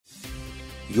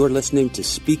You're listening to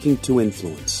Speaking to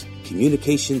Influence,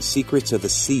 Communication Secrets of the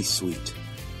C-Suite.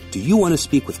 Do you want to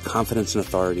speak with confidence and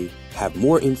authority, have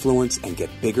more influence, and get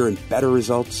bigger and better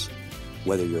results?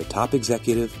 Whether you're a top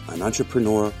executive, an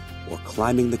entrepreneur, or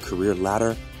climbing the career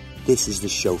ladder, this is the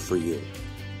show for you.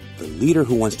 The leader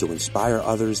who wants to inspire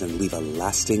others and leave a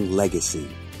lasting legacy.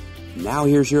 Now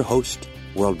here's your host,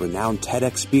 world-renowned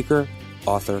TEDx speaker,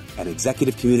 author, and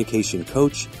executive communication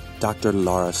coach, Dr.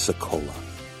 Laura Sicola.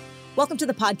 Welcome to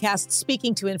the podcast,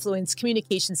 Speaking to Influence,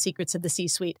 Communication Secrets of the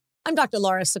C-Suite. I'm Dr.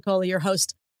 Laura Sicola, your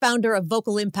host, founder of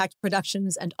Vocal Impact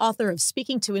Productions and author of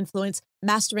Speaking to Influence,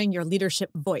 Mastering Your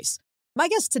Leadership Voice. My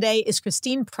guest today is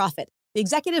Christine Proffitt, the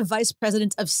Executive Vice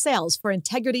President of Sales for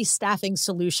Integrity Staffing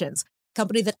Solutions, a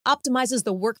company that optimizes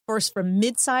the workforce for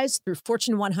mid-sized through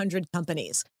Fortune 100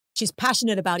 companies. She's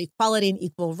passionate about equality and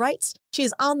equal rights. She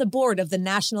is on the board of the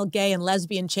National Gay and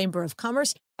Lesbian Chamber of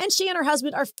Commerce, and she and her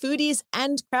husband are foodies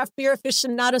and craft beer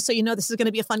aficionados, so you know this is going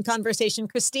to be a fun conversation.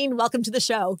 Christine, welcome to the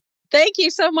show. Thank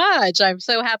you so much. I'm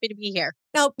so happy to be here.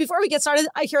 Now, before we get started,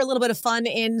 I hear a little bit of fun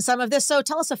in some of this, so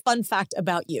tell us a fun fact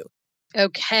about you.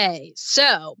 Okay,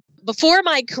 so before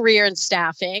my career in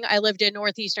staffing, I lived in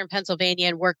northeastern Pennsylvania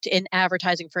and worked in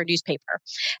advertising for a newspaper.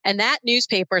 And that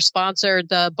newspaper sponsored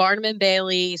the Barnum and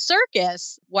Bailey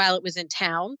Circus while it was in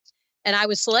town. And I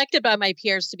was selected by my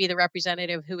peers to be the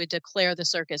representative who would declare the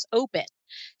circus open.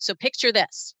 So picture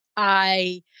this.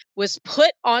 I was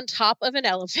put on top of an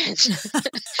elephant.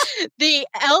 The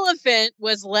elephant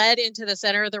was led into the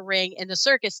center of the ring in the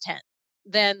circus tent.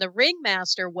 Then the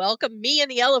ringmaster welcomed me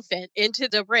and the elephant into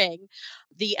the ring.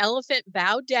 The elephant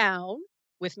bowed down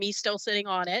with me still sitting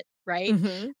on it, right?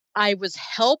 Mm-hmm. I was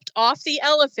helped off the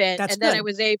elephant. That's and then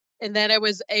good. I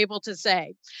was able to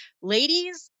say,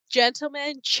 ladies,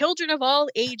 gentlemen, children of all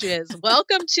ages,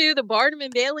 welcome to the Barnum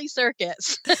and Bailey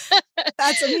Circus.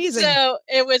 That's amazing. So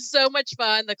it was so much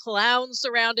fun. The clowns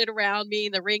surrounded around me.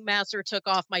 The ringmaster took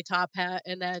off my top hat,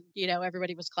 and then,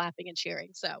 everybody was clapping and cheering.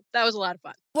 So that was a lot of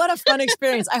fun. What a fun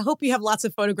experience. I hope you have lots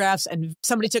of photographs and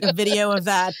somebody took a video of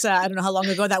that. I don't know how long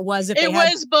ago that was. It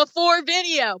was before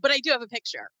video, but I do have a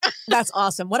picture. That's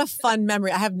awesome. What a fun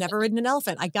memory. I have never ridden an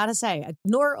elephant, I got to say,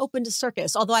 nor opened a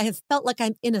circus, although I have felt like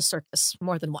I'm in a circus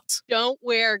more than once. Don't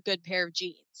wear a good pair of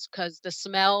jeans because the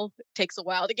smell takes a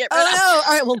while to get rid of. Oh, no.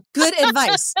 All right. Well, good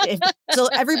advice. So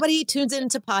everybody tunes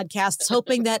into podcasts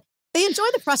hoping that they enjoy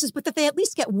the process, but that they at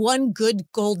least get one good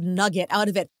gold nugget out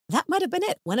of it. That might have been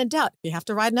it. When in doubt, if you have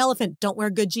to ride an elephant, don't wear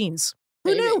good jeans.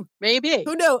 Who knew? Maybe.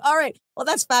 Who knew? All right. Well,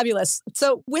 that's fabulous.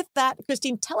 So with that,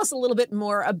 Christine, tell us a little bit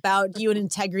more about you and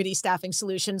Integrity Staffing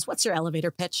Solutions. What's your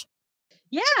elevator pitch?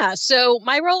 Yeah. So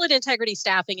my role at Integrity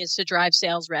Staffing is to drive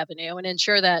sales revenue and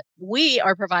ensure that we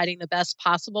are providing the best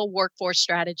possible workforce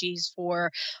strategies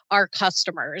for our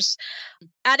customers.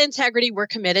 At Integrity, we're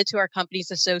committed to our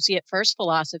company's Associate First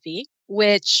philosophy,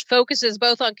 which focuses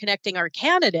both on connecting our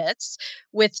candidates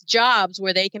with jobs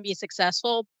where they can be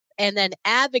successful and then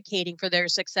advocating for their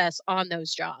success on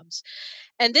those jobs.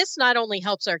 And this not only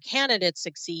helps our candidates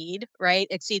succeed, right,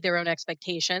 exceed their own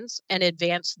expectations and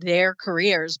advance their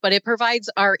careers, but it provides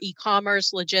our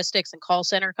e-commerce, logistics, and call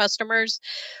center customers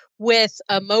with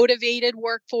a motivated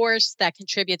workforce that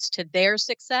contributes to their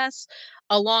success,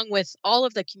 along with all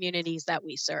of the communities that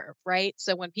we serve, right?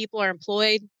 So when people are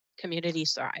employed,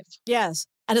 communities thrive. Yes.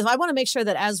 And I want to make sure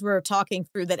that as we're talking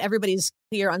through that everybody's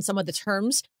clear on some of the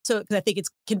terms. So because I think it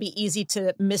can be easy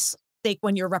to mistake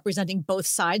when you're representing both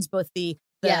sides, both the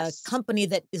Yes. company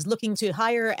that is looking to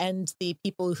hire and the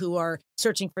people who are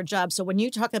searching for jobs. So when you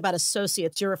talk about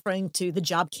associates, you're referring to the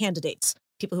job candidates,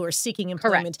 people who are seeking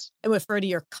employment. Correct. And refer to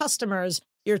your customers,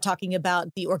 you're talking about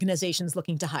the organizations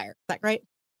looking to hire. Is that right?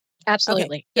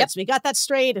 Absolutely. Okay, yep. So we got that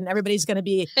straight and everybody's going to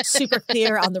be super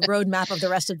clear on the roadmap of the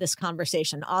rest of this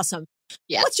conversation. Awesome.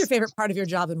 Yes. What's your favorite part of your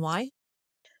job and why?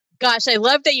 Gosh, I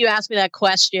love that you asked me that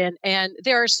question. And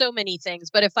there are so many things,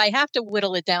 but if I have to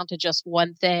whittle it down to just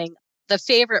one thing, the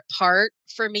favorite part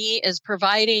for me is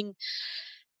providing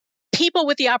people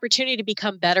with the opportunity to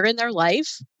become better in their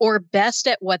life or best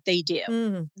at what they do.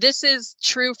 Mm. This is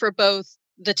true for both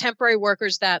the temporary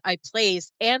workers that I place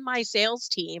and my sales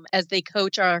team as they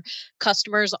coach our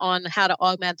customers on how to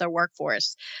augment their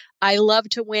workforce. I love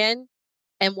to win.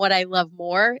 And what I love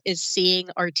more is seeing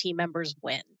our team members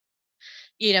win.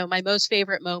 My most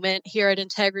favorite moment here at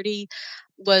Integrity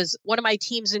was one of my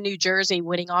teams in New Jersey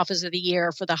winning Office of the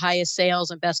Year for the highest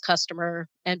sales and best customer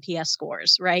NPS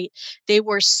scores, right? They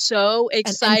were so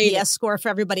excited. An NPS score for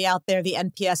everybody out there. The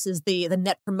NPS is the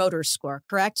Net Promoter Score,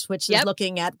 correct? Which is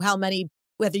looking at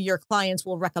whether your clients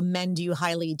will recommend you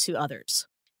highly to others.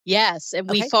 Yes, and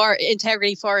Okay.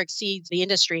 Integrity far exceeds the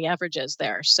industry averages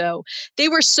there. So they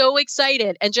were so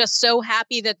excited and just so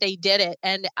happy that they did it.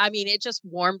 And I mean, it just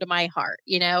warmed my heart.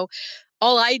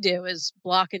 All I do is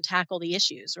block and tackle the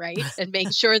issues, right? And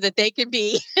make sure that they can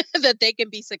be that they can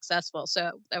be successful.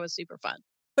 So that was super fun.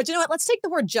 But you know what? Let's take the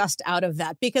word just out of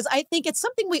that, because I think it's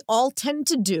something we all tend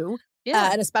to do.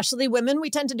 Yeah. And especially women, we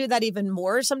tend to do that even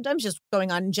more sometimes, just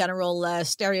going on general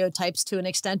stereotypes to an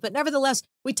extent. But nevertheless,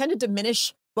 we tend to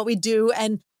diminish what we do.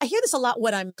 And I hear this a lot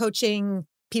when I'm coaching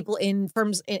people in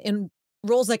firms in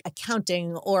roles like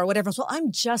accounting or whatever. So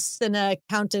I'm just an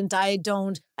accountant. I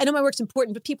know my work's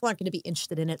important, but people aren't going to be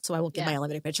interested in it. So I won't give my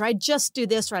elevator pitch. Or I just do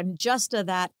this, or I'm just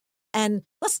that. And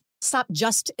let's stop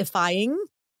justifying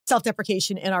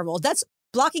self-deprecation in our role. That's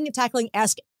blocking and tackling.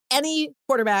 Ask any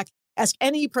quarterback, ask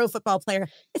any pro football player.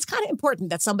 It's kind of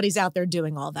important that somebody's out there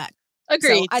doing all that.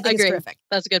 Agreed. So I think it's terrific.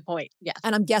 That's a good point. Yeah.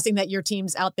 And I'm guessing that your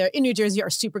teams out there in New Jersey are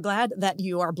super glad that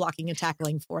you are blocking and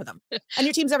tackling for them. And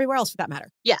your teams everywhere else for that matter.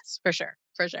 Yes, for sure.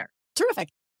 For sure. Terrific.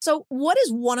 So what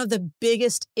is one of the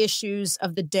biggest issues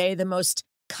of the day, the most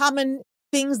common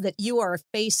things that you are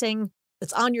facing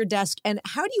that's on your desk? And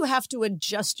how do you have to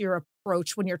adjust your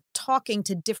approach when you're talking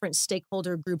to different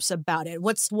stakeholder groups about it?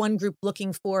 What's one group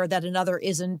looking for that another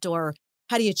isn't? Or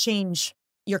how do you change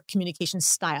your communication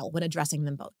style when addressing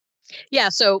them both? Yeah,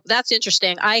 so that's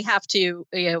interesting. I have to,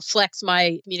 flex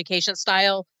my communication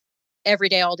style every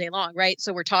day, all day long, right?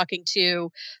 So we're talking to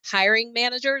hiring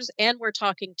managers and we're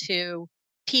talking to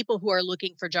people who are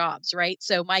looking for jobs, right?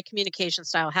 So my communication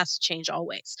style has to change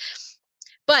always.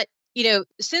 But,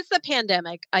 since the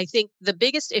pandemic, I think the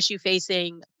biggest issue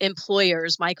facing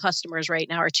employers, my customers right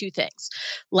now, are two things: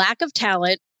 lack of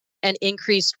talent and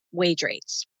increased wage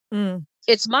rates.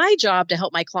 It's my job to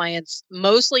help my clients,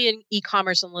 mostly in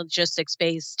e-commerce and logistics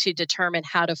space, to determine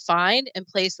how to find and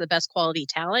place the best quality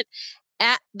talent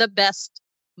at the best,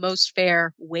 most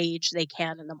fair wage they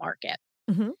can in the market.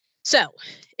 Mm-hmm. So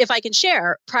if I can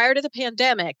share, prior to the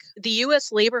pandemic, the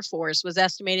U.S. labor force was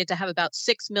estimated to have about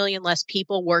 6 million less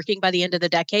people working by the end of the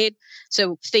decade.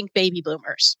 So think baby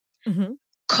boomers. Mm-hmm.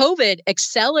 COVID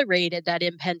accelerated that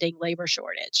impending labor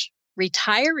shortage.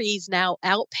 Retirees now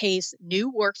outpace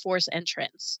new workforce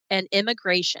entrants, and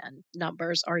immigration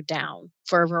numbers are down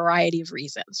for a variety of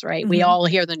reasons, right? Mm-hmm. We all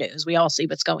hear the news. We all see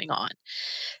what's going on.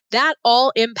 That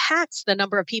all impacts the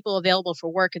number of people available for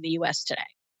work in the U.S. today.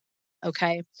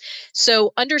 Okay.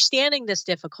 So understanding this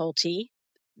difficulty,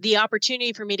 the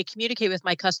opportunity for me to communicate with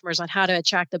my customers on how to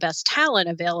attract the best talent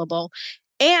available,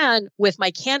 and with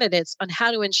my candidates on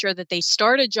how to ensure that they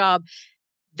start a job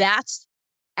that's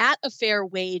at a fair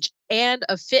wage and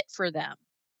a fit for them.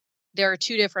 There are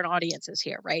two different audiences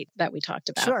here, right, that we talked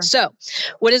about. Sure. So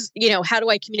how do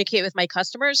I communicate with my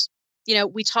customers?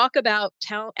 We talk about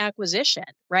talent acquisition,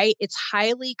 right? It's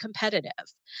highly competitive.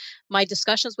 My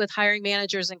discussions with hiring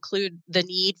managers include the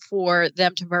need for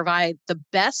them to provide the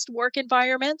best work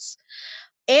environments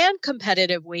and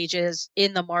competitive wages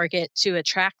in the market to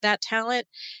attract that talent.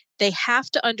 They have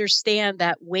to understand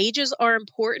that wages are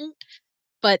important,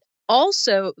 but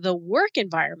also the work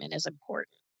environment is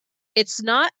important. It's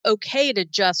not okay to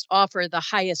just offer the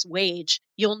highest wage.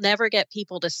 You'll never get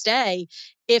people to stay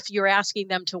if you're asking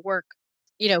them to work,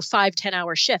 5-10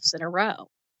 hour shifts in a row,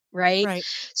 right? Right.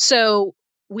 So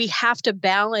we have to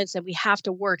balance and we have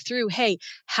to work through, hey,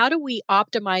 how do we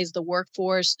optimize the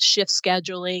workforce, shift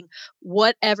scheduling,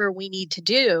 whatever we need to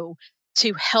do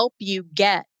to help you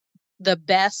get the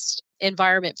best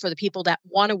environment for the people that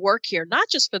want to work here, not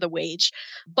just for the wage,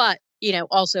 but,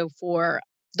 also for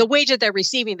the wage that they're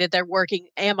receiving, that they're working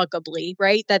amicably,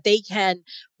 right? That they can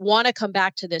want to come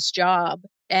back to this job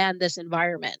and this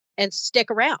environment and stick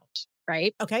around,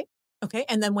 right? Okay.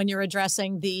 And then when you're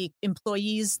addressing the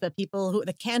employees,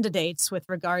 the candidates with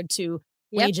regard to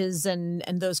wages and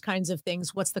those kinds of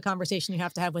things, what's the conversation you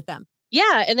have to have with them?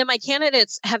 Yeah. And then my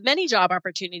candidates have many job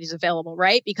opportunities available,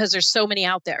 right? Because there's so many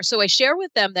out there. So I share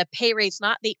with them that pay rate's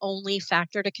not the only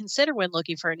factor to consider when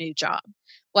looking for a new job.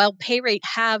 While pay rate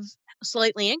have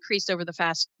slightly increased over the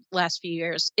last few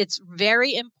years, it's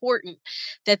very important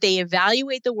that they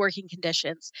evaluate the working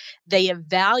conditions, they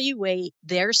evaluate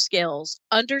their skills,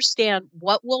 understand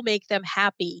what will make them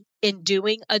happy in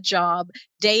doing a job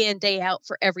day in, day out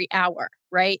for every hour,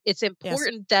 right? It's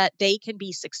important that they can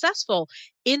be successful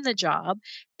in the job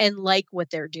and like what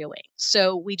they're doing.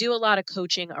 So we do a lot of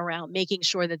coaching around making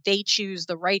sure that they choose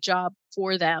the right job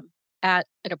for them at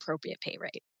an appropriate pay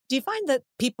rate. Do you find that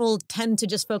people tend to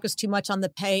just focus too much on the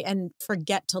pay and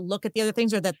forget to look at the other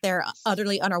things, or that they're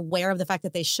utterly unaware of the fact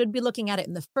that they should be looking at it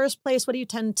in the first place? What do you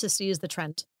tend to see as the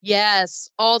trend? Yes,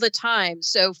 all the time.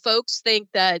 So folks think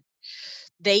that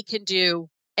they can do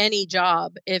any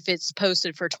job if it's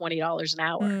posted for $20 an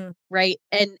hour, Mm. right?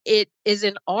 And it is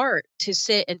an art to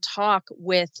sit and talk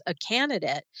with a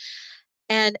candidate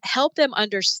and help them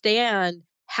understand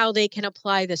how they can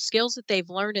apply the skills that they've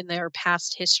learned in their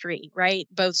past history, right?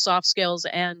 Both soft skills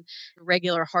and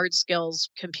regular hard skills,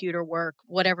 computer work,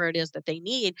 whatever it is that they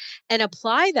need, and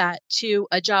apply that to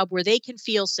a job where they can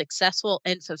feel successful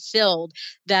and fulfilled.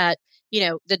 That,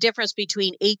 the difference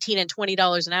between 18 and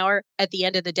 $20 an hour at the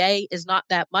end of the day is not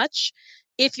that much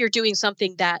if you're doing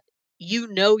something that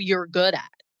you're good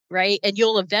at, right? And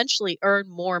you'll eventually earn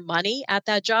more money at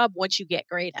that job once you get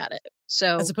great at it.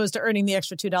 So, As opposed to earning the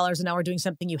extra $2 an hour doing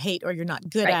something you hate or you're not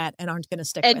good right. at and aren't going to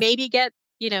stick And with. maybe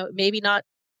maybe not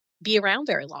be around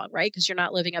very long, right? Because you're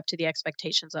not living up to the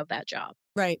expectations of that job.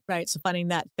 Right. So finding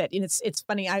that fit. And it's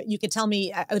funny. You could tell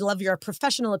me, I would love your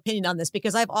professional opinion on this,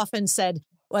 because I've often said,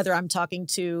 whether I'm talking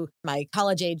to my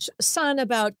college age son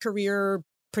about career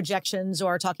projections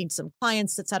or talking to some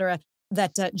clients, et cetera,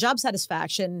 that job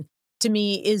satisfaction to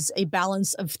me is a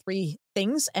balance of three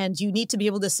things. And you need to be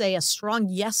able to say a strong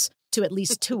yes to at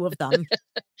least two of them.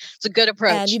 It's a good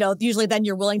approach. And, usually then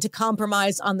you're willing to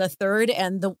compromise on the third.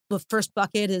 And the first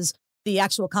bucket is the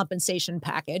actual compensation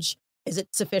package. Is it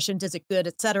sufficient? Is it good,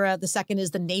 et cetera? The second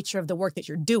is the nature of the work that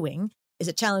you're doing. Is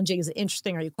it challenging? Is it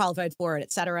interesting? Are you qualified for it,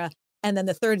 et cetera? And then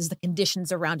the third is the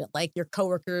conditions around it, like your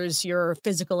coworkers, your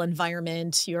physical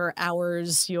environment, your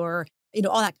hours, your,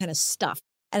 all that kind of stuff.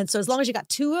 And so as long as you got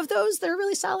two of those that are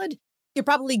really solid, you're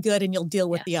probably good and you'll deal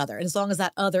with the other. And as long as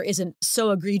that other isn't so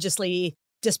egregiously,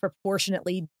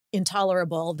 disproportionately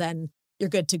intolerable, then you're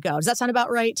good to go. Does that sound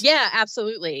about right? Yeah,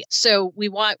 absolutely. So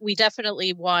we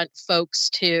definitely want folks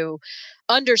to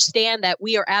understand that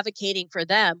we are advocating for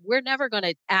them. We're never going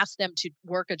to ask them to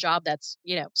work a job that's,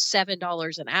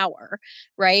 $7 an hour,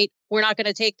 right? We're not going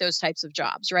to take those types of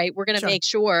jobs, right? We're going to make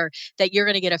sure that you're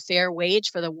going to get a fair wage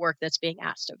for the work that's being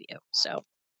asked of you. So,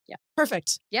 yeah.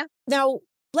 Perfect. Yeah. Now,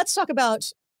 let's talk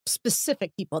about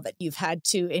specific people that you've had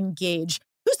to engage.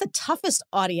 Who's the toughest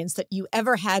audience that you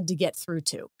ever had to get through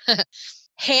to?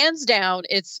 Hands down,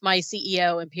 it's my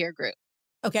CEO and peer group.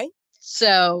 Okay.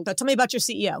 So tell me about your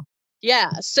CEO.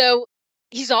 Yeah. So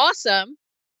he's awesome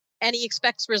and he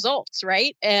expects results,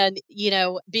 right? And,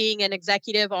 being an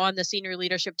executive on the senior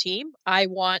leadership team, I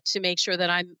want to make sure that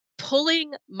I'm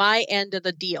pulling my end of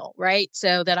the deal, right?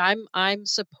 So that I'm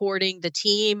supporting the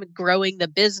team, growing the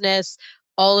business,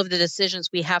 all of the decisions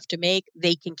we have to make,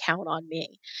 they can count on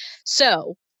me.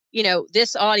 So,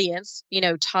 this audience,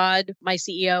 Todd, my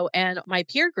CEO, and my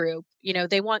peer group,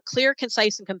 they want clear,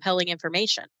 concise, and compelling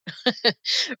information,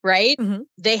 right? Mm-hmm.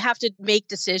 They have to make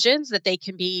decisions that they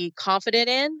can be confident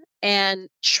in and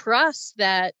trust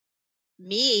that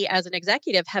me as an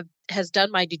executive has done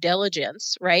my due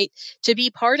diligence, right, to be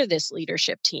part of this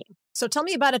leadership team. So tell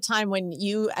me about a time when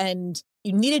you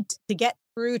needed to get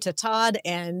through to Todd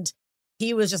and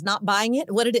he was just not buying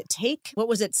it. What did it take? What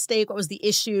was at stake? What was the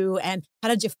issue? And how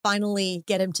did you finally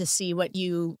get him to see what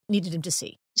you needed him to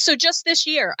see? So just this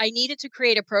year, I needed to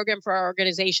create a program for our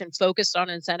organization focused on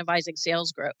incentivizing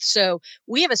sales growth. So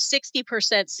we have a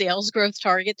 60% sales growth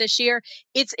target this year.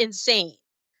 It's insane.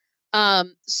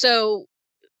 So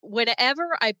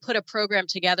whenever I put a program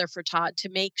together for Todd to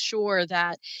make sure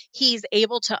that he's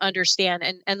able to understand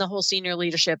and the whole senior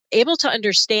leadership able to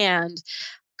understand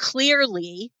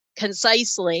clearly,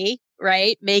 concisely,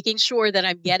 right? Making sure that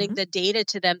I'm getting the data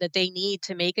to them that they need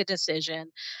to make a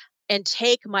decision and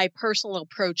take my personal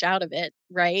approach out of it,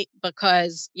 right?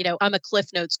 Because, I'm a Cliff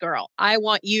Notes girl. I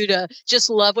want you to just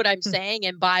love what I'm saying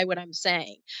and buy what I'm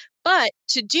saying. But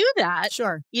to do that,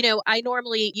 sure, I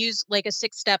normally use like a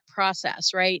 6-step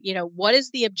process, right? What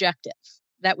is the objective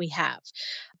that we have?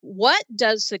 What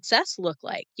does success look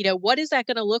like? What is that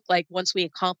going to look like once we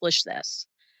accomplish this?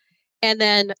 And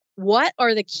then what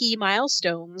are the key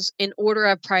milestones in order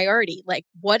of priority? Like,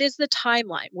 what is the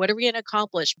timeline? What are we going to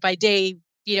accomplish by day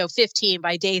 15,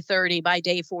 by day 30, by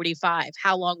day 45?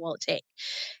 How long will it take?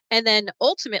 And then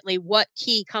ultimately, what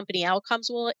key company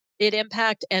outcomes will it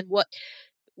impact and what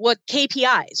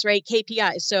KPIs, right?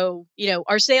 KPIs. So,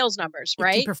 our sales numbers,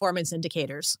 right? Key performance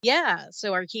indicators. Yeah.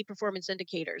 So our key performance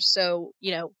indicators. So,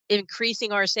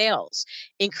 increasing our sales,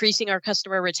 increasing our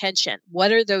customer retention.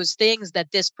 What are those things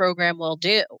that this program will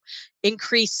do?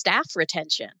 Increase staff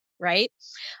retention, right?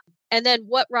 And then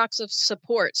what rocks of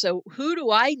support? So who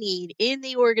do I need in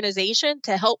the organization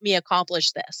to help me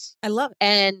accomplish this? I love it.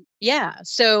 And yeah,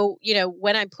 so,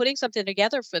 when I'm putting something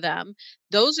together for them,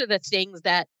 those are the things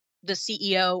that the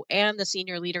CEO and the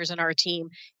senior leaders in our team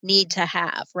need to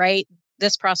have, right?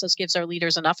 This process gives our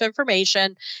leaders enough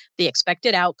information, the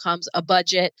expected outcomes, a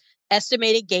budget,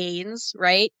 estimated gains,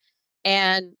 right?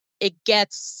 And it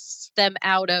gets them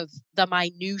out of the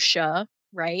minutia,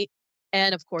 right?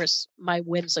 And of course, my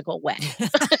whimsical way,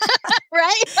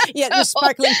 right? Yeah, your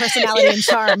sparkling personality and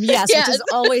charm. Yes, Yes. which is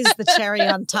always the cherry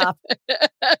on top.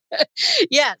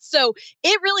 Yeah. So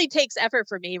it really takes effort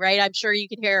for me, right? I'm sure you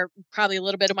can hear probably a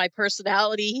little bit of my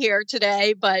personality here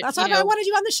today, but That's why I wanted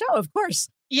you on the show, of course.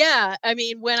 yeah. I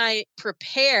mean, when I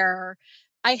prepare,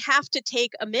 I have to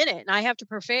take a minute and I have to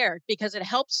prepare because it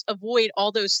helps avoid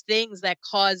all those things that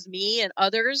cause me and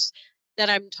others that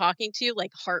I'm talking to,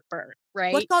 like heartburn,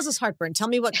 right? What causes heartburn? Tell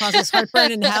me what causes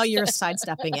heartburn and how you're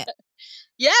sidestepping it.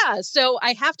 Yeah. So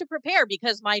I have to prepare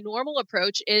because my normal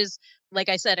approach is, like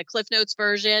I said, a Cliff Notes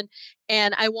version.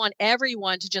 And I want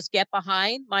everyone to just get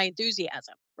behind my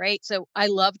enthusiasm, right? So I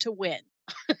love to win,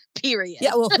 period.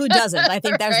 Yeah, well, who doesn't? I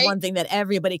think that's Right? one thing that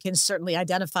everybody can certainly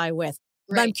identify with.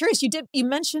 But I'm Right. curious, you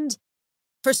mentioned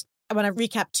first, I want to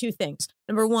recap two things.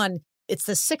 Number one, it's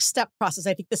the 6-step process.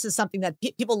 I think this is something that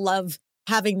people love,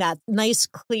 having that nice,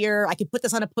 clear, I could put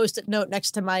this on a Post-it note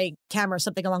next to my camera,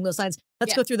 something along those lines.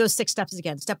 Let's Yeah. go through those 6 steps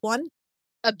again. Step 1,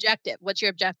 Objective. What's your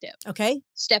objective? okay?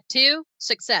 Step 2,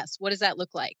 success. What does that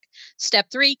look like? Step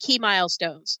 3, key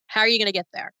milestones. How are you going to get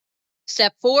there?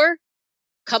 Step 4,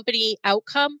 company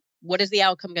outcome. What is the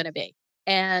outcome going to be?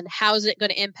 And how is it going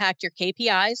to impact your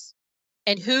KPIs?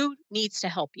 And who needs to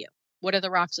help you? What are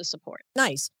the rocks of support?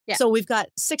 Nice. Yeah. So we've got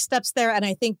 6 steps there. And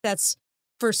I think that's,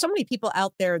 for so many people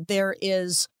out there, there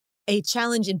is a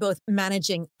challenge in both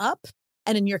managing up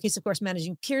and, in your case, of course,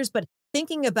 managing peers, but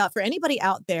thinking about, for anybody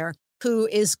out there who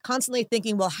is constantly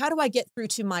thinking, well, how do I get through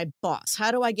to my boss?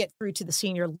 How do I get through to the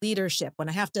senior leadership when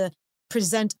I have to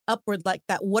present upward like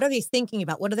that? What are they thinking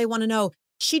about? What do they want to know?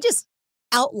 She just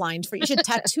outlined for you. You should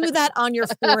tattoo that on your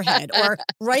forehead or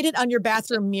write it on your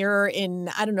bathroom mirror in,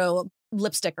 I don't know,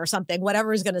 lipstick or something,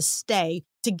 whatever is going to stay,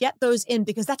 to get those in,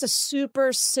 because that's a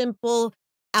super simple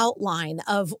outline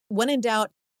of, when in doubt,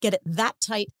 get it that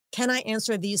tight. Can I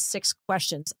answer these 6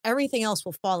 questions? Everything else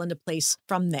will fall into place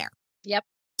from there. Yep.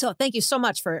 So thank you so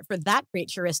much for that great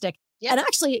heuristic. Yep. And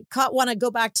actually want to go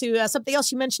back to something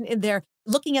else you mentioned in there,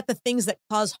 looking at the things that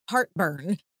cause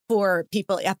heartburn for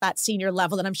people at that senior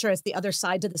level. And I'm sure it's the other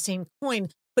side to the same coin.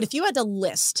 But if you had to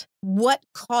list what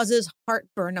causes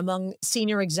heartburn among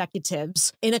senior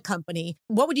executives in a company,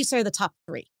 what would you say are the top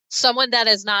 3? Someone that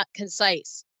is not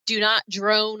concise. Do not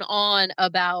drone on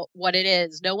about what it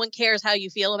is. No one cares how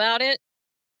you feel about it.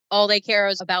 All they care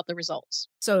is about the results.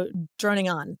 So droning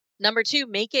on. Number 2,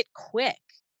 make it quick.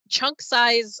 Chunk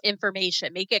size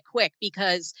information. Make it quick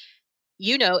because,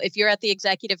 if you're at the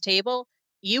executive table,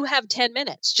 you have 10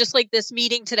 minutes, just like this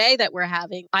meeting today that we're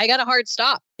having. I got a hard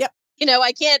stop. Yep.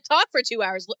 I can't talk for 2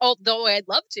 hours, although I'd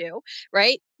love to,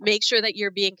 right? Make sure that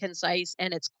you're being concise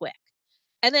and it's quick.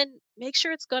 And then make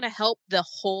sure it's going to help the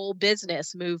whole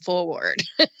business move forward.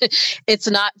 It's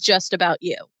not just about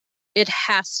you. It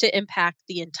has to impact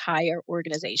the entire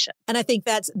organization. And I think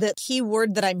that's the key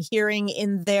word that I'm hearing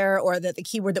in there, or the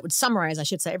key word that would summarize, I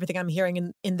should say, everything I'm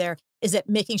hearing in there, is that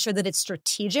making sure that it's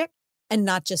strategic and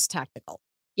not just tactical.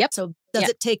 Yep. So does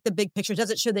it take the big picture? Does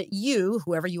it show that you,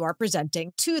 whoever you are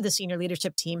presenting to the senior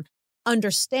leadership team,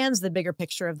 understands the bigger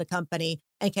picture of the company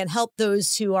and can help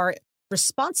those who are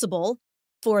responsible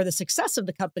for the success of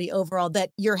the company overall,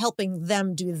 that you're helping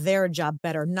them do their job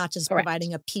better, not just Correct.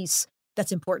 providing a piece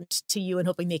that's important to you and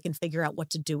hoping they can figure out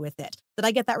what to do with it. Did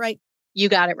I get that right? You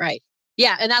got it right.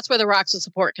 Yeah. And that's where the rocks of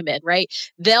support come in, right?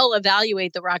 They'll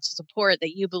evaluate the rocks of support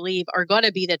that you believe are going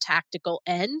to be the tactical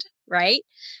end, right?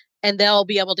 And they'll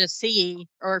be able to see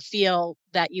or feel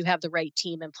that you have the right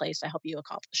team in place to help you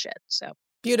accomplish it. So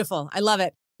Beautiful. I love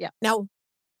it. Yeah. Now,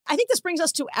 I think this brings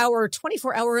us to our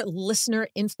 24-hour listener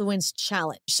influence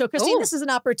challenge. So, Christine, Ooh. this is an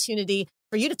opportunity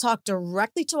for you to talk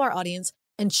directly to our audience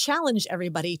and challenge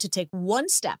everybody to take one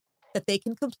step that they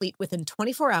can complete within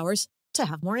 24 hours to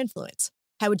have more influence.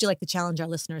 How would you like to challenge our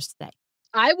listeners today?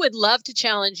 I would love to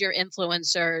challenge your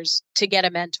influencers to get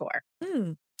a mentor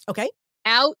Okay.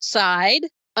 outside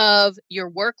of your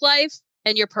work life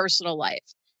and your personal life.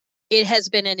 It has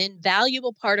been an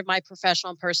invaluable part of my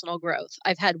professional and personal growth.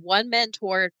 I've had one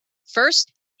mentor.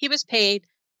 First, he was paid.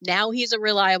 Now he's a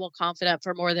reliable confidant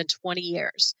for more than 20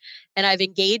 years. And I've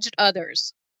engaged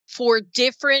others for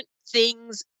different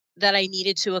things that I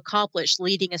needed to accomplish,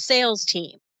 leading a sales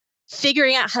team,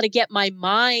 figuring out how to get my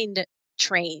mind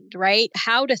trained, right?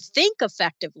 How to think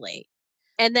effectively.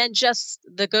 And then just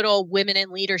the good old women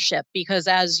in leadership, because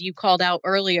as you called out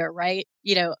earlier, right?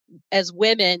 As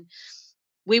women,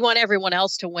 we want everyone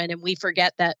else to win and we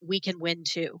forget that we can win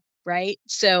too, right?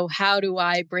 So how do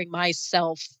I bring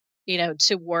myself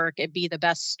to work and be the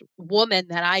best woman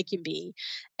that I can be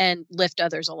and lift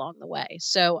others along the way.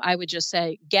 So I would just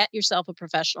say, get yourself a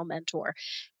professional mentor.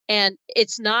 And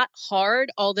it's not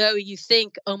hard, although you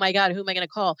think, oh my God, who am I going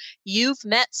to call? You've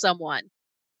met someone,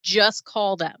 just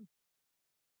call them.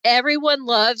 Everyone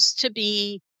loves to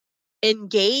be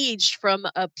engaged from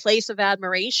a place of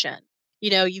admiration.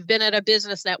 You've been at a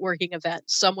business networking event,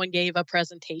 someone gave a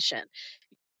presentation.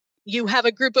 You have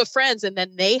a group of friends and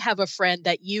then they have a friend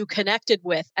that you connected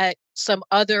with at some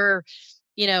other,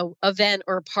 event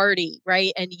or party,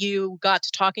 right? And you got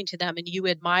to talking to them and you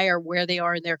admire where they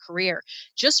are in their career.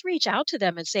 Just reach out to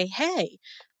them and say, hey,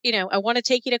 I want to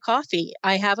take you to coffee.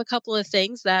 I have a couple of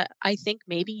things that I think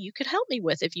maybe you could help me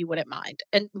with if you wouldn't mind.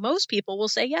 And most people will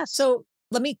say yes. So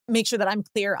let me make sure that I'm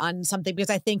clear on something,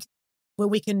 because I think when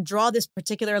we can draw this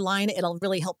particular line, it'll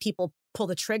really help people pull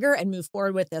the trigger and move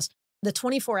forward with this. The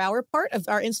 24-hour part of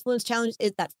our influence challenge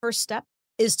is that first step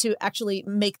is to actually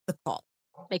make the call.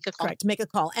 Make a call. Correct. Make a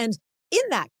call. And in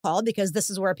that call, because this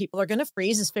is where people are going to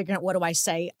freeze, is figuring out, what do I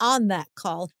say on that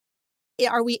call?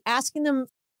 Are we asking them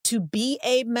to be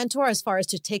a mentor as far as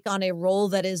to take on a role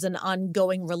that is an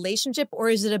ongoing relationship? Or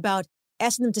is it about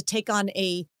asking them to take on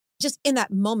just in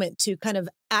that moment to kind of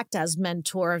act as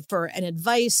mentor for an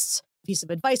piece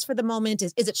of advice for the moment?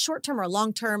 Is it short-term or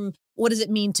long-term? What does it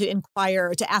mean to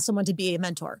inquire, to ask someone to be a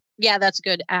mentor? Yeah, that's a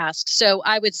good ask. So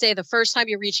I would say the first time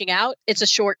you're reaching out, it's a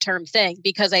short-term thing,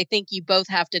 because I think you both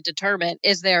have to determine,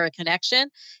 is there a connection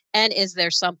and is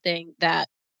there something that,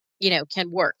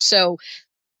 can work? So,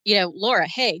 Laura,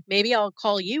 hey, maybe I'll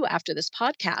call you after this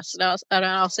podcast and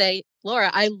I'll say,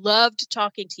 Laura, I loved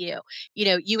talking to you.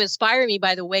 You inspire me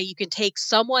by the way you can take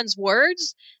someone's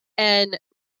words and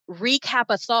recap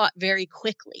a thought very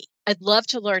quickly. I'd love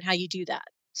to learn how you do that.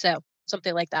 So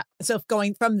something like that. So if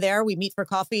going from there, we meet for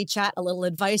coffee, chat, a little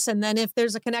advice. And then if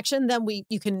there's a connection, then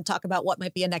you can talk about what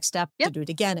might be a next step to do it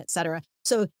again, et cetera.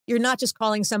 So you're not just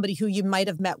calling somebody who you might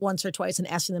have met once or twice and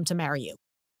asking them to marry you.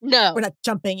 No. We're not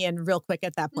jumping in real quick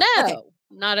at that point. No, okay.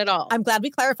 Not at all. I'm glad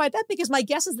we clarified that, because my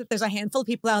guess is that there's a handful of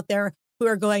people out there who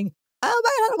are going, oh,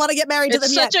 I don't want to get married to them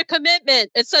yet. It's such a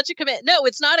commitment. It's such a commitment. No,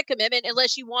 it's not a commitment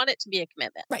unless you want it to be a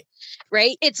commitment. Right.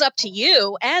 Right. It's up to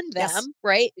you and them. Yes.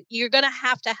 Right. You're going to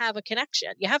have a connection.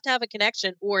 You have to have a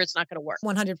connection or it's not going to work.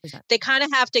 100%. They kind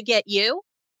of have to get you,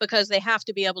 because they have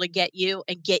to be able to get you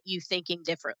and get you thinking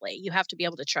differently. You have to be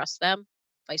able to trust them,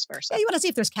 vice versa. Yeah, you want to see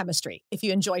if there's chemistry, if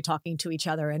you enjoy talking to each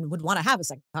other and would want to have a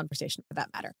second conversation for that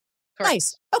matter. Correct.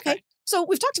 Nice. Okay. Correct. So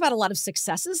we've talked about a lot of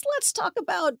successes. Let's talk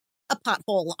about a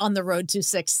pothole on the road to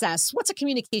success. What's a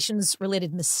communications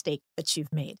related mistake that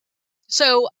you've made?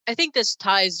 So I think this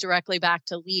ties directly back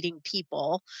to leading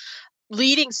people,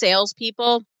 leading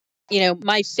salespeople.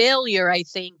 My failure, I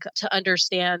think, to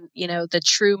understand, the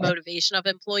true motivation of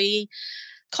employee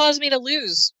caused me to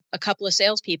lose a couple of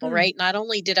salespeople, right? Not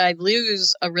only did I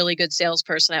lose a really good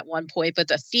salesperson at one point, but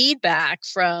the feedback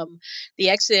from the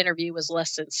exit interview was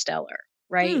less than stellar.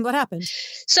 Right. What happened?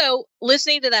 So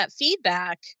listening to that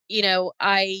feedback,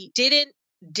 I didn't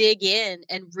dig in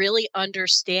and really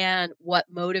understand what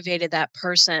motivated that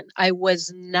person. I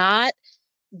was not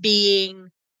being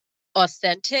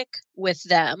authentic with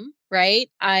them. Right.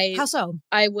 How so?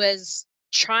 I was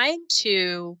trying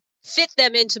to fit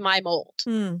them into my mold.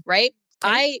 Right.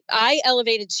 Okay. I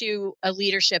elevated to a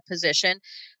leadership position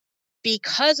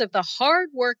because of the hard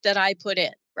work that I put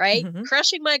in. Right? Mm-hmm.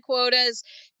 Crushing my quotas,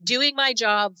 doing my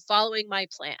job, following my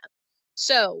plan.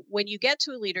 So when you get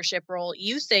to a leadership role,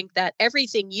 you think that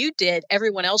everything you did,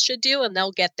 everyone else should do, and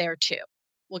they'll get there too.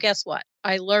 Well, guess what?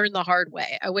 I learned the hard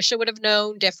way. I wish I would have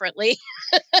known differently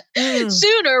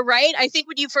sooner, right? I think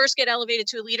when you first get elevated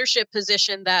to a leadership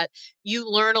position that you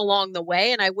learn along the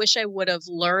way. And I wish I would have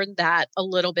learned that a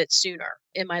little bit sooner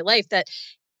in my life, that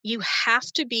you have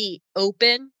to be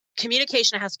open.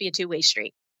 Communication has to be a two-way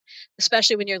street.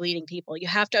 Especially when you're leading people. You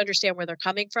have to understand where they're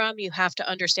coming from. You have to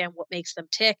understand what makes them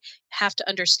tick. You have to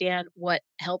understand what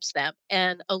helps them.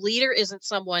 And a leader isn't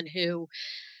someone who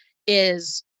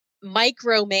is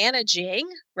micromanaging,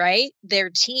 right, their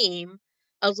team.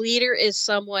 A leader is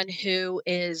someone who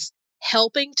is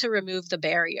helping to remove the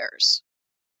barriers.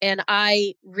 And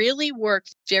I really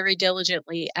worked very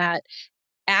diligently at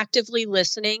actively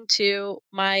listening to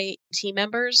my team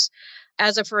members.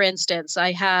 As a for instance,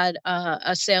 I had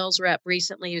a sales rep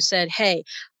recently who said, hey,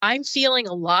 I'm feeling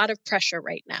a lot of pressure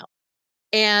right now.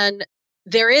 And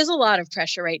there is a lot of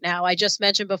pressure right now. I just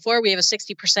mentioned before, we have a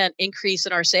 60% increase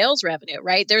in our sales revenue,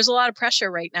 right? There's a lot of pressure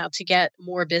right now to get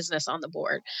more business on the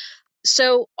board.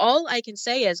 So all I can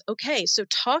say is, okay, so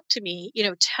talk to me,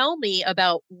 tell me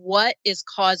about what is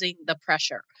causing the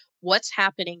pressure. What's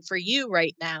happening for you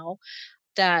right now?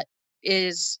 that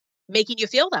is making you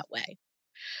feel that way.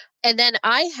 And then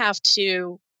I have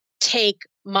to take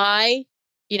my,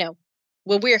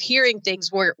 when we're hearing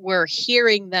things, we're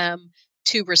hearing them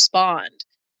to respond.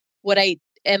 What I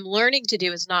am learning to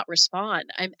do is not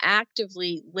respond. I'm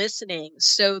actively listening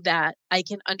so that I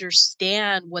can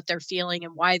understand what they're feeling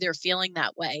and why they're feeling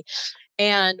that way.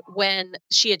 And when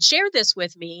she had shared this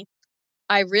with me,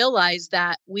 I realized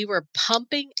that we were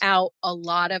pumping out a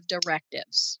lot of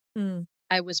directives.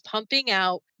 I was pumping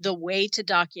out the way to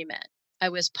document. I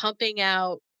was pumping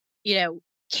out,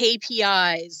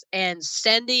 KPIs and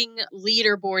sending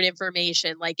leaderboard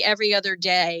information like every other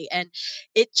day. And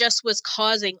it just was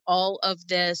causing all of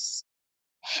this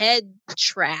head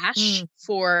trash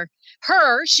for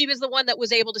her. She was the one that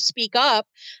was able to speak up,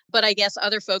 but I guess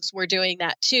other folks were doing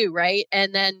that too, right?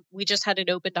 And then we just had an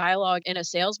open dialogue in a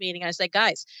sales meeting. I said,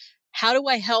 guys, how do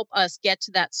I help us get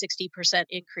to that 60%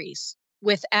 increase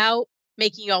without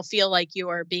making y'all feel like you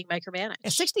are being micromanaged? A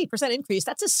 60% increase,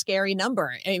 that's a scary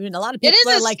number. I mean, a lot of people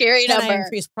are like, scary can number. I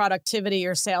increase productivity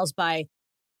or sales by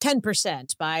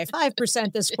 10%, by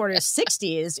 5% this quarter?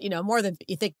 60 is, more than,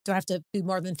 you think, do I have to do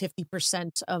more than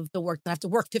 50% of the work? Do I have to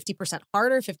work 50%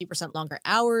 harder, 50% longer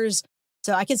hours?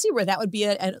 So I can see where that would be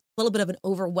a little bit of an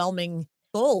overwhelming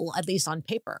goal, at least on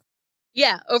paper.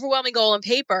 Yeah, overwhelming goal on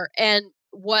paper. And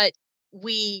what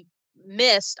we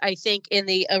missed, I think, in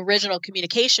the original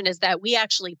communication is that we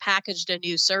actually packaged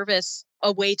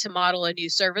a way to model a new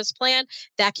service plan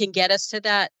that can get us to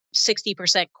that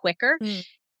 60% quicker.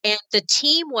 And the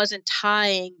team wasn't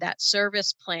tying that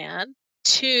service plan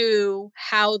to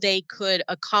how they could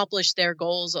accomplish their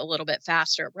goals a little bit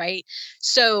faster, right?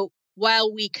 So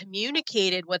while we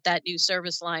communicated what that new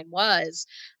service line was,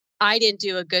 I didn't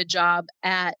do a good job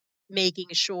at making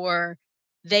sure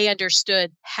they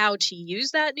understood how to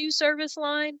use that new service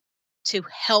line to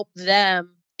help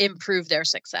them improve their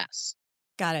success.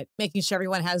 Got it. Making sure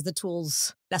everyone has the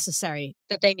tools necessary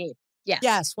that they need. Yes.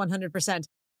 Yes, 100%.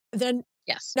 Then,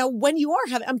 yes. Now, when you are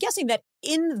having, I'm guessing that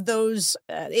in those,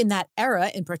 in that era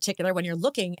in particular, when you're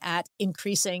looking at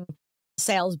increasing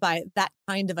sales by that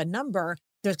kind of a number,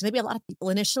 there's going to be a lot of people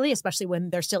initially, especially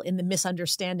when they're still in the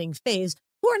misunderstanding phase,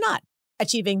 who are not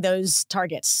achieving those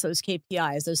targets, those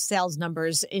KPIs, those sales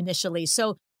numbers initially.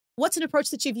 So what's an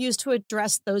approach that you've used to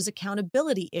address those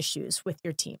accountability issues with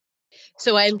your team?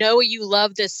 So I know you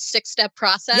love this 6-step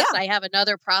process. Yeah. I have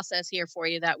another process here for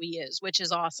you that we use, which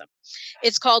is awesome.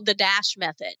 It's called the DASH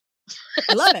method.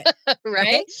 I love it. Right?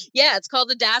 Okay. Yeah, it's called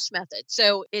the DASH method.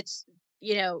 So it's,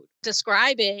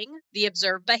 describing the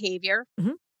observed behavior,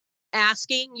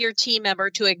 asking your team member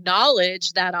to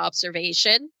acknowledge that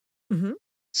observation,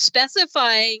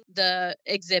 specifying the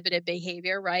exhibited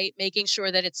behavior, right? Making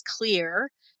sure that it's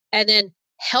clear, and then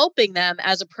helping them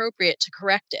as appropriate to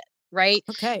correct it, right?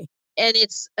 Okay. And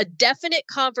it's a definite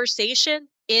conversation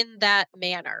in that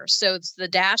manner. So it's the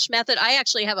DASH method. I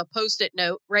actually have a Post-it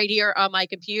note right here on my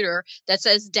computer that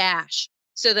says DASH,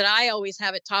 so that I always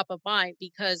have it top of mind,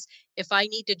 because if I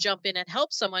need to jump in and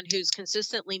help someone who's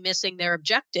consistently missing their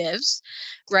objectives,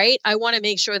 right, I want to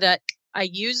make sure that I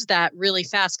use that really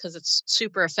fast because it's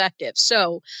super effective.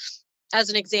 So as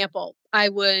an example, I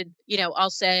would, I'll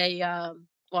say,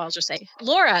 I'll just say,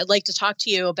 Laura, I'd like to talk to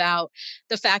you about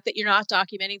the fact that you're not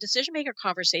documenting decision maker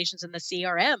conversations in the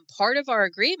CRM. Part of our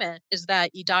agreement is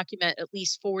that you document at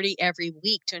least 40 every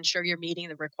week to ensure you're meeting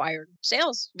the required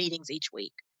sales meetings each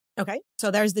week. Okay.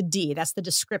 So there's the D. That's the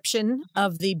description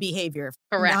of the behavior.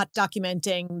 Correct. Not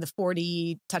documenting the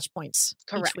 40 touch points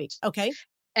each week. Okay.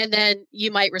 And then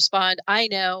you might respond, I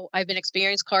know I've been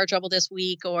experiencing car trouble this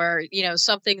week, or,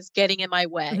 something's getting in my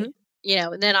way.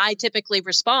 And then I typically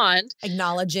respond.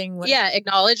 Acknowledging what... Yeah,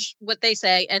 acknowledge what they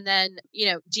say. And then,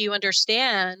 do you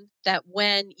understand that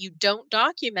when you don't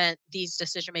document these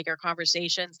decision maker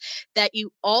conversations, that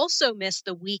you also miss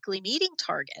the weekly meeting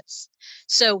targets?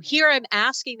 So here I'm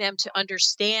asking them to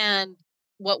understand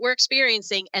what we're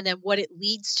experiencing and then what it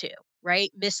leads to,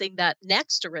 right? Missing that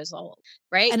next result,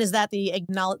 right? And is that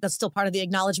that's still part of the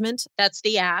acknowledgement? That's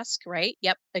the ask, right?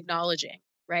 Yep, acknowledging.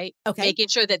 Right? Okay. Making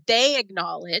sure that they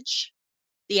acknowledge.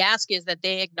 The ask is that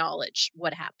they acknowledge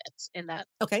what happens in that.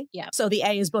 Okay. Yeah. So the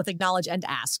A is both acknowledge and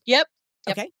ask. Yep.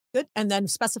 Okay. Good. And then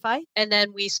specify? And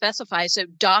then we specify. So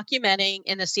documenting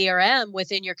in the CRM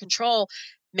within your control,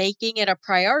 making it a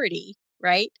priority,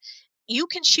 right? You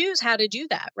can choose how to do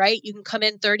that, right? You can come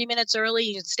in 30 minutes early.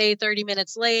 You can stay 30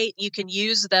 minutes late. You can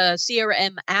use the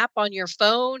CRM app on your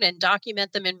phone and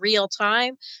document them in real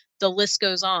time. The list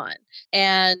goes on.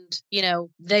 And,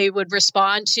 they would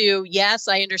respond to, yes,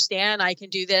 I understand. I can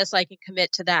do this. I can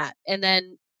commit to that. And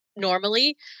then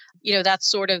normally, that's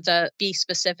sort of the be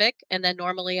specific. And then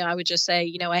normally I would just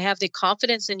say, I have the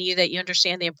confidence in you that you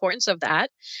understand the importance of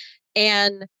that.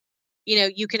 And,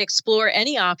 you can explore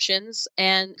any options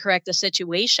and correct the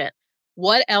situation.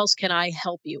 What else can I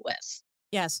help you with?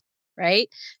 Yes. Right.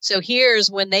 So here's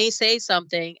when they say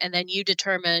something, and then you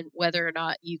determine whether or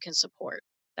not you can support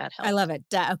that help. I love it.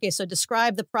 Okay. So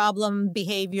describe the problem,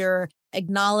 behavior,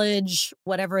 acknowledge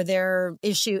whatever their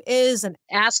issue is, and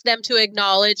ask them to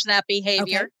acknowledge that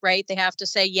behavior, right? They have to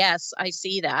say, yes, I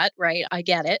see that, right? I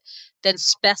get it. Then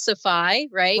specify,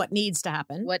 right? What needs to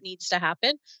happen.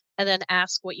 And then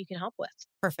ask what you can help with.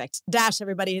 Perfect. Dash,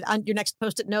 everybody, on your next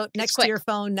Post-it note, next to your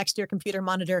phone, next to your computer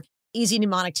monitor. Easy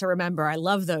mnemonic to remember. I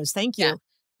love those. Thank you.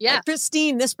 Yeah.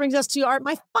 Christine, this brings us to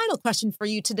my final question for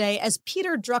you today. As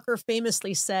Peter Drucker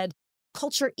famously said,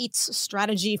 culture eats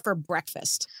strategy for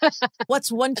breakfast.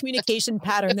 What's one communication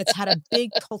pattern that's had a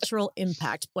big cultural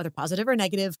impact, whether positive or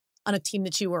negative, on a team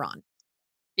that you were on?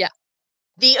 Yeah.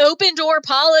 The open door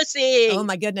policy. Oh,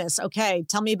 my goodness. Okay.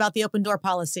 Tell me about the open door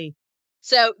policy.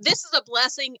 So this is a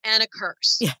blessing and a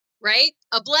curse. Yeah. Right?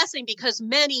 A blessing because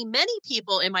many, many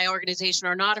people in my organization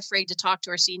are not afraid to talk to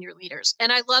our senior leaders.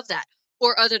 And I love that.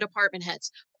 Or other department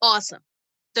heads. Awesome.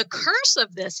 The curse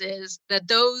of this is that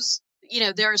those,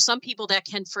 there are some people that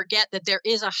can forget that there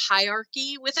is a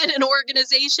hierarchy within an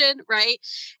organization, right?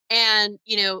 And,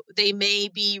 they may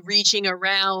be reaching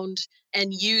around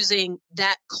and using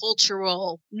that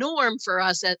cultural norm for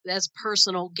us as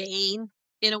personal gain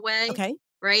in a way. Okay.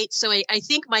 Right. So I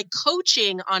think my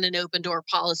coaching on an open door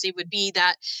policy would be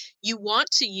that you want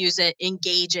to use it,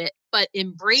 engage it, but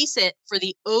embrace it for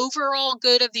the overall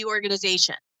good of the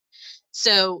organization.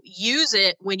 So use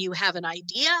it when you have an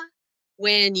idea,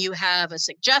 when you have a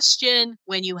suggestion,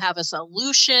 when you have a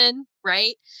solution,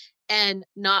 right? And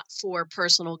not for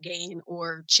personal gain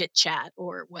or chit chat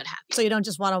or what have you. So you don't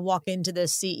just want to walk into the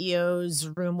CEO's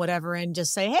room, whatever, and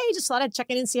just say, hey, just thought I'd check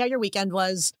in and see how your weekend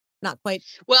was. Not quite.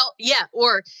 Well, yeah.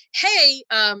 Or, hey,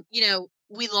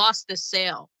 we lost this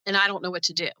sale and I don't know what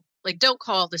to do. Like, don't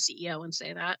call the CEO and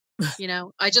say that,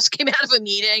 I just came out of a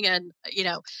meeting and,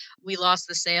 we lost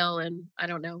the sale and I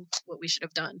don't know what we should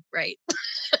have done. Right.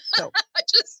 So,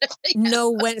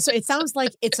 So it sounds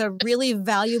like it's a really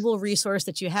valuable resource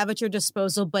that you have at your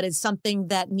disposal, but it's something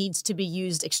that needs to be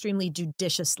used extremely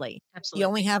judiciously. Absolutely. You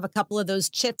only have a couple of those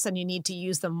chits and you need to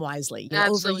use them wisely. You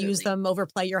overuse them,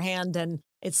 overplay your hand, and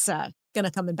it's going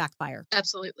to come and backfire.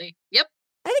 Absolutely. Yep.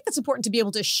 I think it's important to be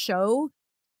able to show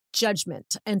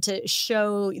judgment and to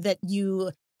show that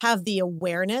you have the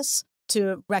awareness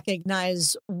to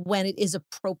recognize when it is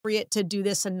appropriate to do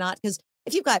this and not. Because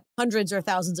if you've got hundreds or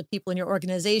thousands of people in your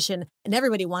organization and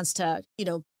everybody wants to,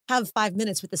 have 5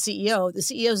 minutes with the CEO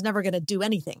is never going to do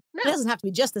anything. No. It doesn't have to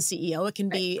be just the CEO. It can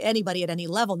be anybody at any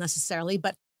level necessarily,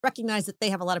 but recognize that they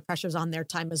have a lot of pressures on their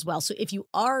time as well. So if you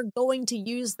are going to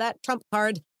use that trump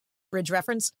card, bridge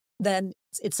reference, then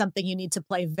it's something you need to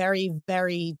play very,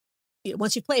 very,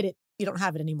 once you've played it, you don't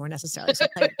have it anymore necessarily. So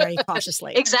play it very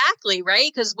cautiously. Exactly, right?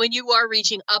 Because when you are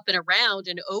reaching up and around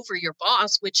and over your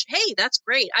boss, which, hey, that's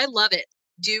great. I love it.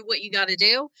 Do what you got to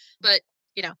do. But,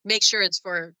 make sure it's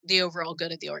for the overall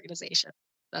good of the organization.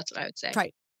 That's what I would say.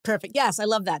 Right. Perfect. Yes, I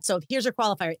love that. So here's your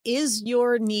qualifier. Is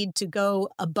your need to go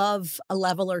above a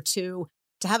level or two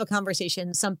to have a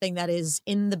conversation something that is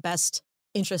in the best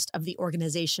interest of the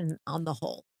organization on the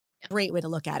whole? Yeah. Great way to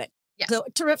look at it. Yeah. So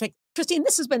terrific. Christine,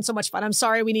 this has been so much fun. I'm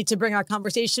sorry we need to bring our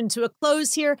conversation to a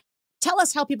close here. Tell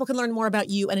us how people can learn more about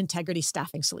you and Integrity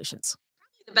Staffing Solutions.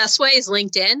 The best way is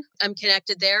LinkedIn. I'm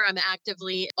connected there. I'm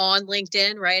actively on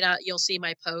LinkedIn, right? You'll see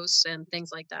my posts and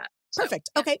things like that. Perfect.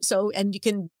 Yeah. Okay. So, and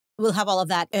we'll have all of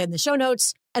that in the show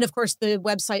notes. And of course, the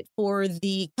website for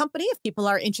the company, if people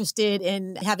are interested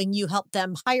in having you help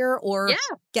them hire or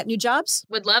get new jobs.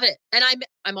 Would love it. And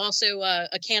I'm also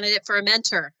a candidate for a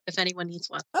mentor if anyone needs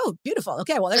one. Oh, beautiful.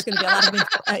 Okay. Well, there's going to be a lot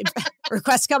of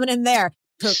requests coming in there.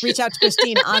 So reach out to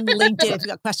Christine on LinkedIn if you've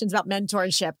got questions about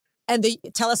mentorship. And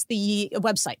tell us the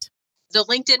website. The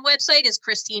LinkedIn website is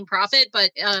Christine Profit, but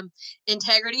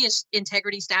Integrity is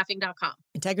integritystaffing.com.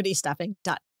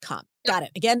 Integritystaffing.com. Got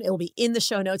it. Again, it will be in the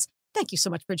show notes. Thank you so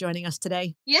much for joining us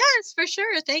today. Yes, for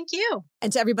sure. Thank you.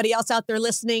 And to everybody else out there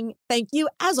listening, thank you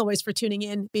as always for tuning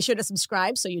in. Be sure to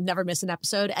subscribe so you never miss an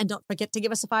episode. And don't forget to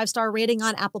give us a 5-star rating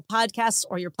on Apple Podcasts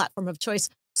or your platform of choice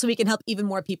so we can help even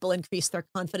more people increase their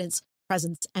confidence,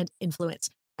 presence, and influence.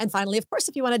 And finally, of course,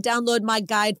 if you want to download my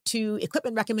guide to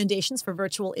equipment recommendations for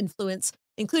virtual influence,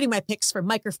 including my picks for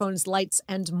microphones, lights,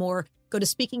 and more, go to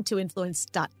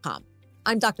speakingtoinfluence.com.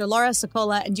 I'm Dr. Laura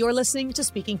Sicola, and you're listening to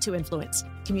Speaking to Influence,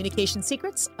 Communication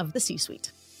Secrets of the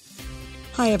C-Suite.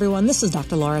 Hi, everyone. This is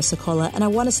Dr. Laura Sicola, and I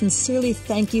want to sincerely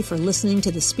thank you for listening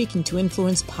to the Speaking to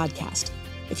Influence podcast.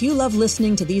 If you love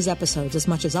listening to these episodes as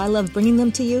much as I love bringing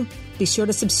them to you, be sure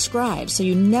to subscribe so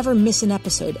you never miss an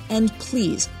episode. And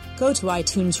please, go to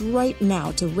iTunes right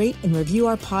now to rate and review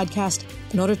our podcast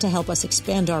in order to help us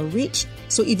expand our reach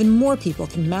so even more people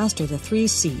can master the 3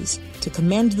 C's to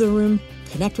command the room,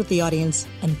 connect with the audience,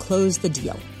 and close the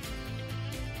deal.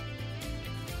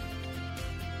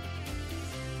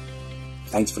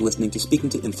 Thanks for listening to Speaking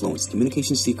to Influence,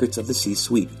 Communication Secrets of the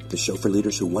C-Suite, the show for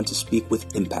leaders who want to speak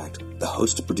with impact. The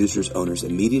hosts, producers, owners,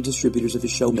 and media distributors of the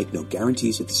show make no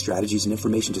guarantees that the strategies and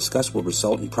information discussed will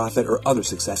result in profit or other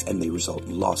success and may result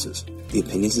in losses. The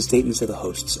opinions and statements of the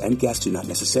hosts and guests do not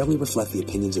necessarily reflect the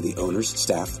opinions of the owners,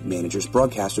 staff, managers,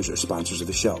 broadcasters, or sponsors of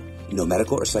the show. No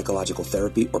medical or psychological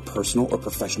therapy or personal or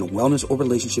professional wellness or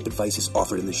relationship advice is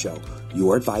offered in the show.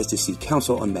 You are advised to seek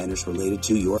counsel on matters related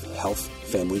to your health,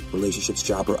 family, relationships,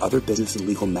 job, or other business and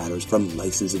legal matters from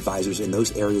licensed advisors in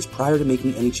those areas prior to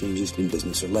making any changes in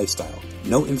business or lifestyle.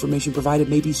 No information provided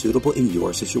may be suitable in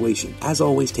your situation. As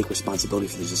always, take responsibility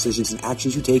for the decisions and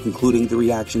actions you take, including the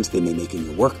reactions they may make in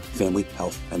your work, family,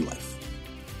 health, and life.